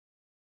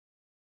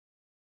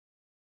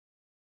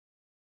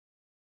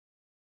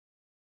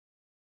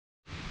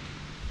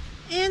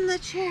in the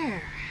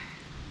chair.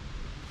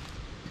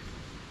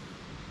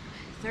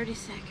 30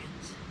 seconds.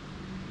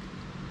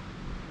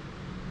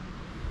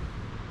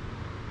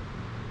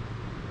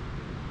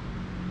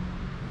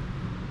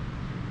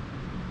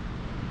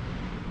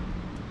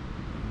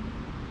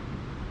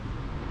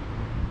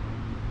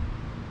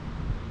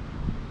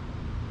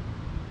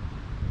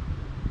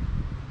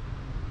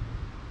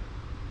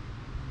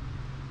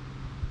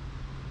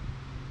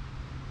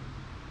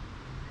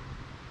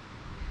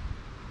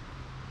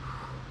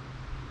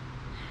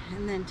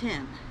 And then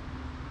 10.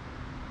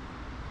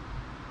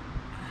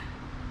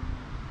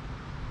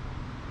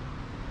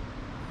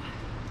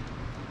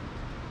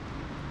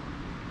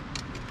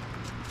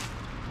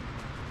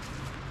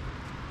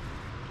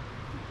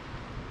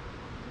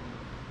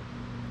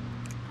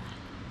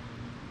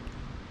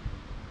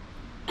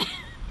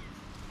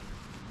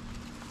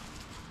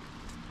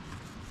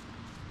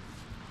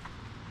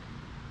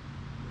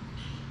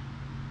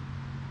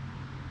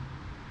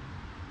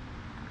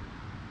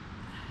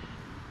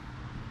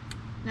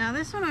 Now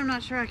this one I'm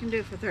not sure I can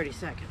do for 30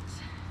 seconds.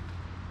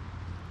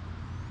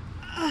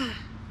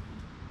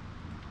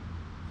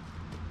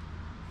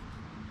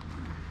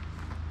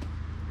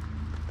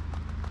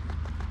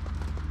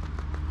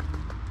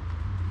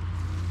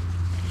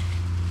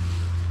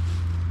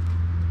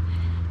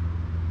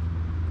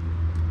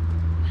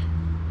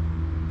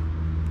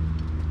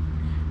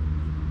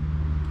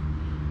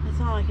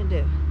 That's all I can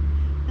do.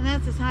 And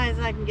that's as high as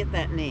I can get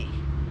that knee.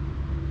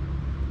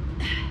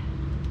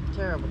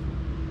 Terrible.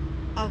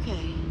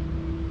 Okay,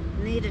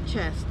 knee to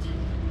chest.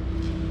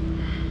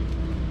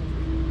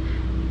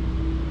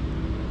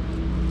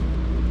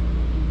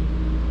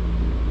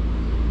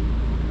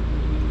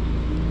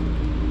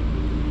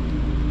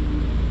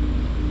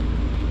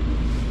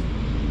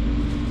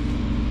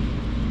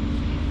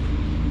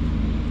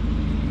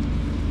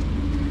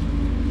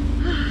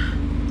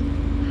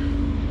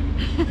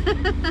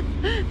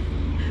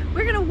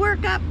 We're gonna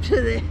work up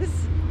to this.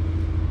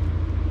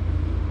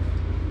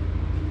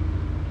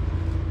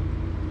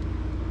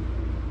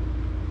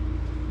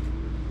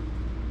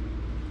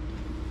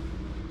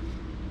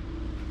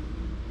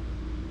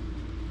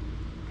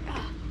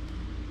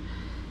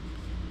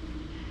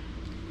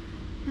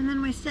 And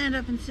then we stand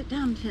up and sit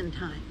down 10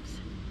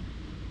 times.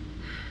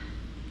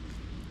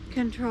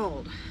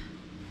 Controlled.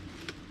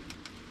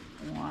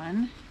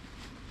 1.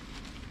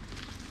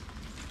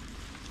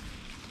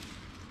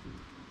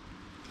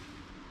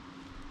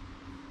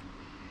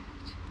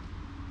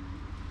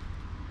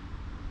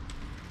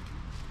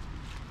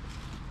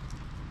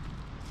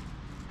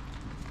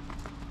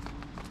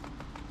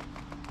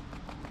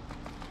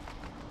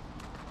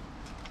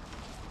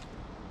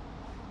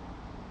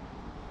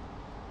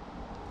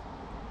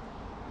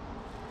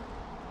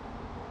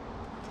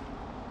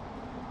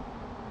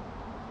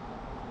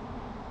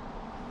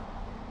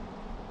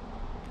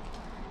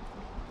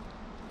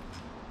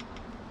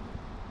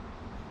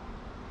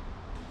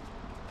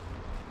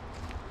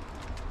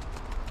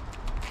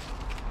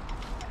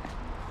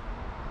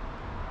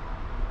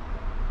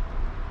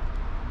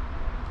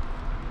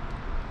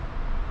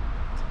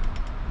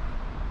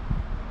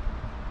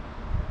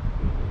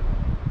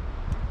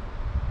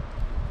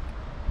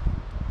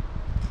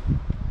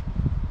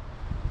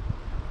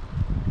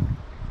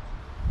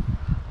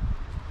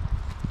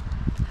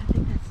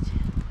 10.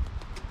 Okay.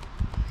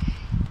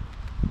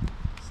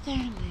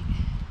 Standing.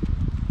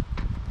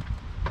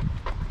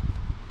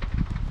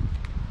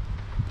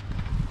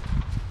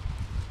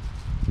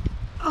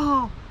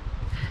 Oh.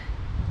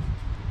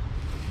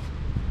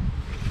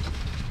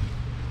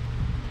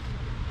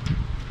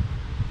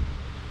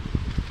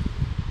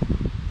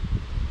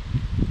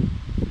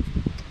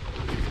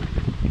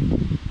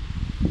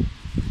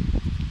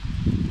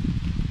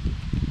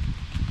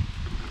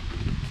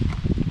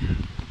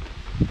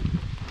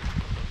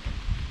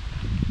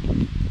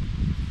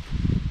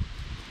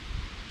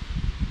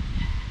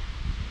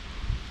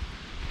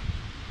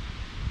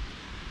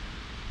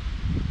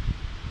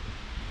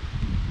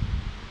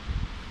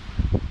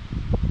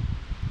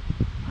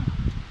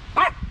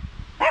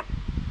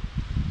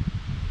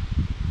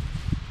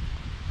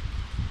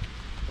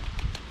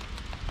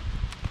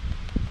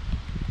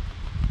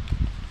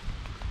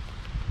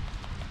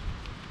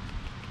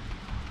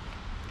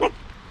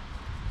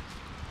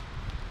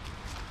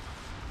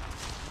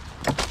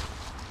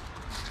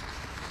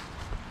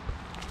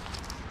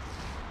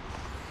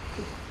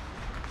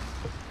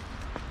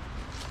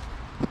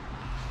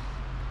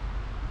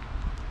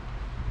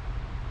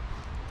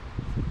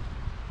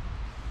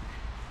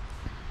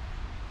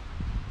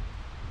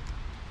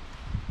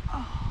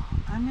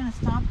 I'm going to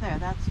stop there.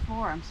 That's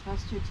 4. I'm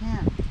supposed to do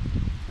 10.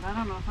 But I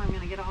don't know if I'm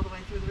going to get all the way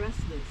through the rest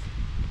of this.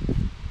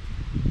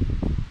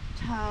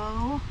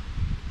 Toe.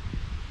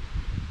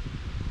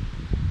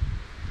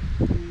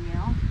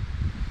 Heel.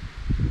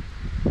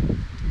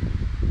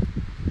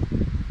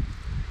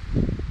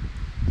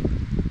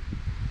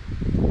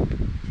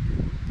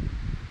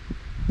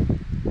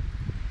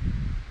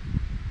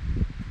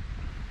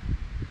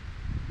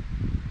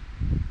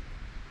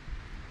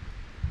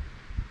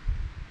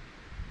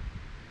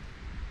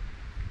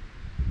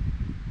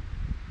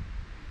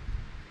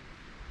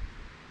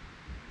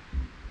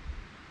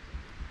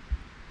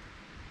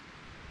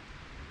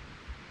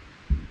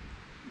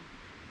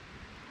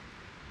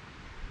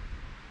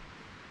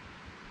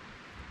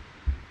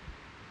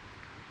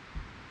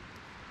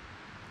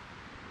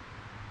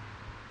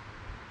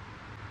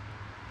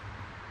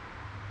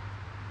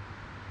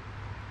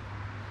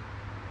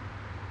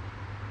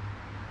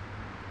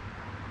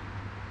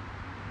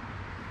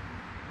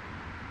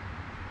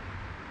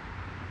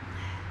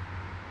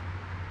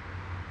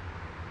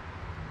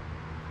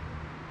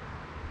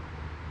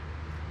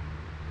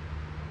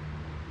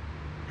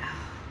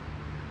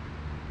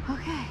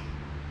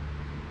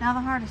 Now the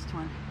hardest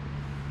one,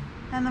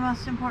 and the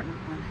most important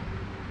one.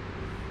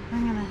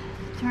 I'm gonna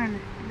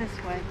turn this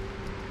way.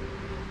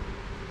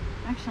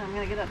 Actually, I'm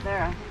gonna get up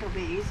there. I think it'll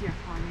be easier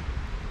for me.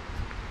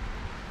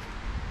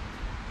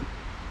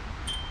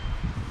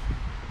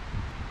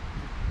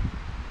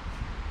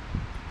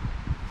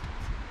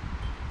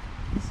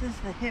 This is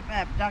the hip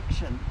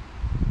abduction.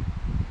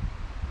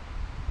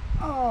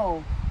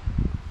 Oh.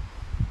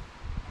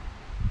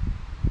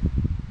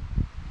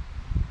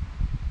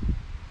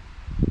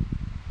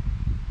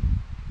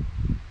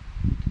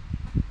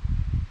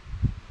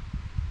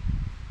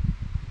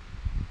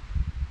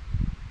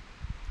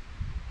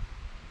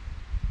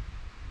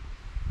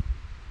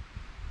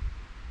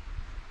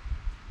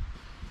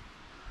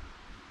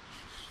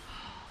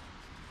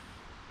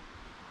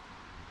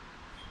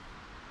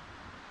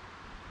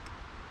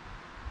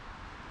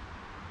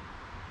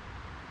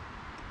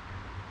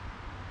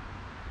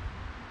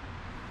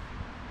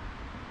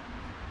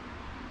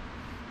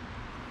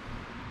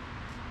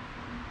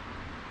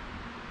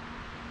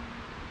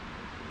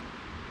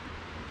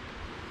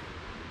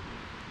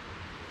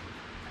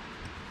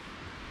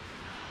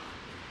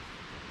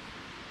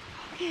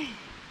 Okay,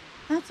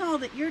 that's all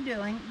that you're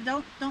doing.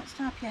 Don't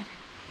stop yet.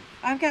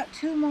 I've got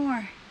 2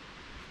 more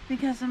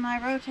because of my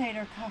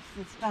rotator cuff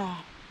that's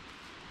bad.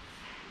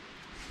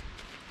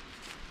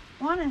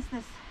 One is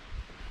this,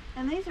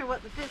 and these are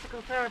what the physical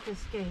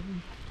therapist gave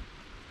me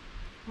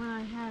when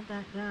I had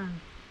that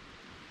done.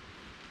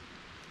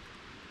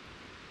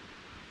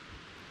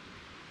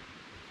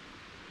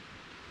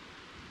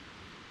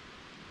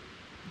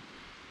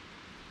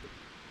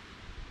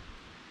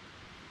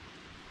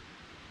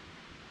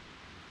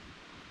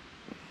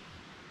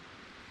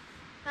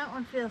 That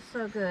one feels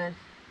so good.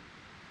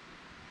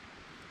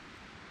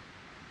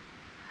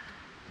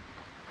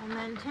 And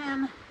then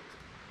 10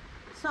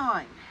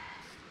 sawing.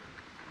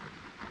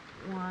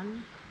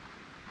 1,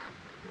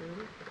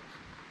 2,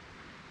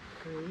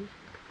 3,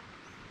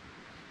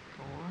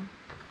 4, 5, 6,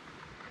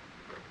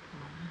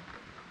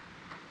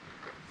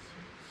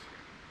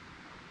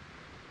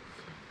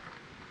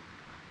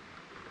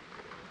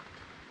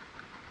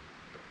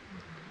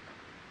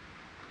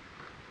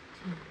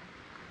 7, 10.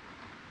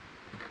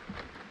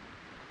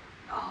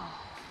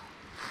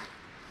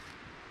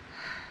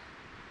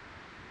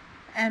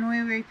 And we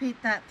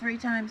repeat that 3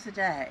 times a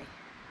day.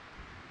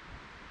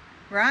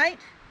 Right?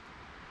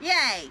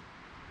 Yay!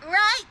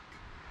 Right?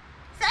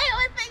 Say it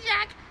with me,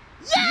 Jack!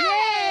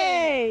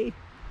 Yay!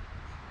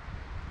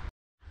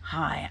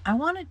 Hi, I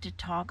wanted to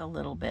talk a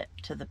little bit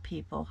to the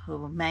people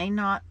who may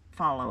not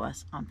follow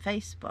us on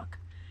Facebook.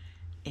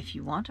 If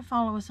you want to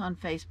follow us on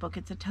Facebook,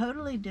 it's a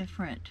totally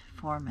different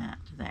format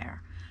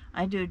there.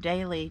 I do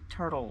daily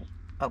turtle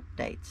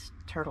updates,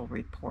 turtle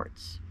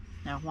reports.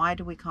 Now, why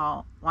do I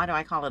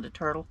call it a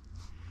turtle?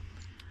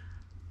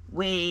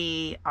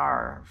 We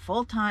are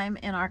full-time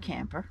in our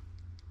camper,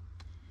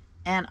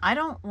 and I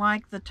don't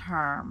like the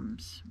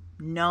terms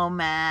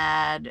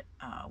nomad,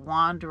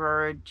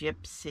 wanderer,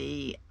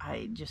 gypsy.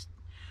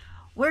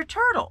 We're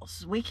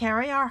turtles. We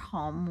carry our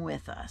home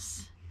with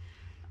us.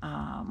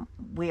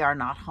 We are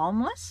not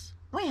homeless.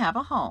 We have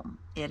a home.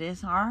 It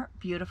is our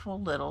beautiful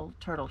little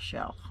turtle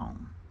shell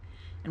home,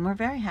 and we're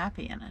very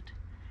happy in it.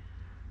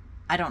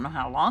 I don't know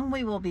how long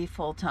we will be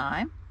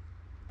full-time,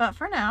 but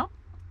for now,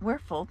 we're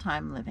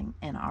full-time living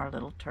in our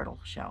little turtle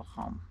shell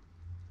home.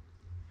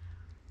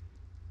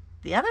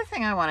 The other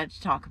thing I wanted to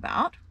talk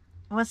about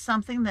was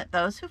something that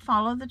those who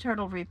follow the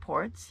turtle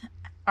reports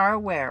are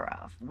aware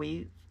of.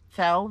 We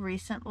fell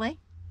recently.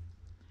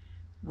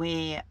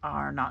 We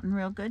are not in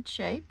real good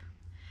shape.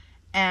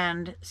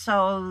 And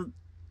so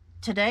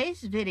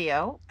today's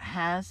video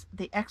has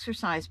the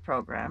exercise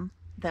program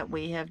that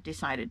we have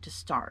decided to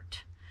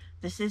start.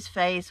 This is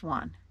phase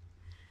 1.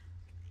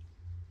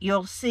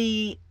 You'll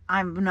see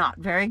I'm not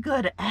very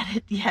good at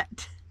it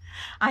yet.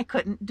 I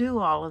couldn't do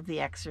all of the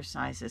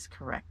exercises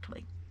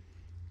correctly.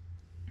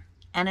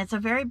 And it's a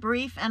very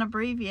brief and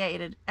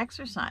abbreviated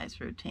exercise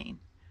routine.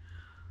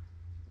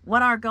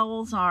 What our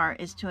goals are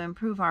is to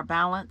improve our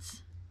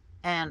balance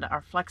and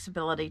our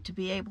flexibility to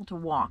be able to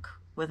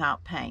walk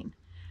without pain.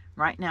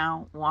 Right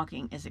now,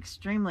 walking is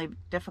extremely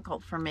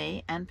difficult for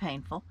me and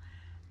painful,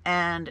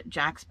 and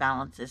Jack's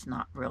balance is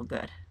not real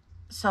good.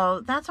 So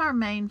that's our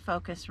main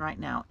focus right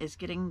now, is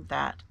getting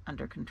that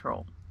under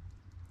control.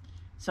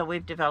 So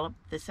we've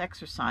developed this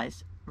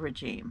exercise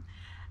regime.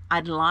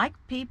 I'd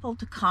like people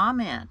to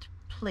comment.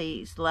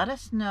 Please let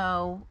us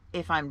know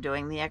if I'm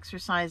doing the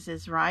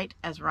exercises right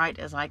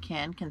as I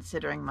can,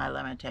 considering my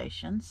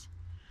limitations.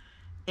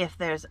 If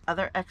there's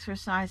other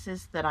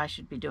exercises that I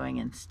should be doing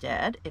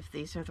instead, if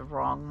these are the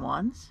wrong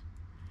ones.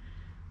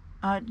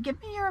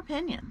 Give me your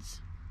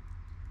opinions.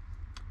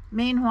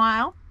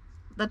 Meanwhile,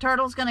 the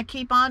turtle's going to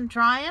keep on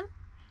trying,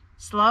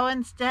 slow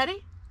and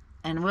steady,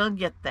 and we'll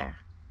get there.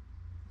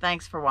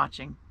 Thanks for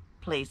watching.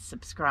 Please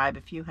subscribe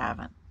if you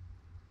haven't.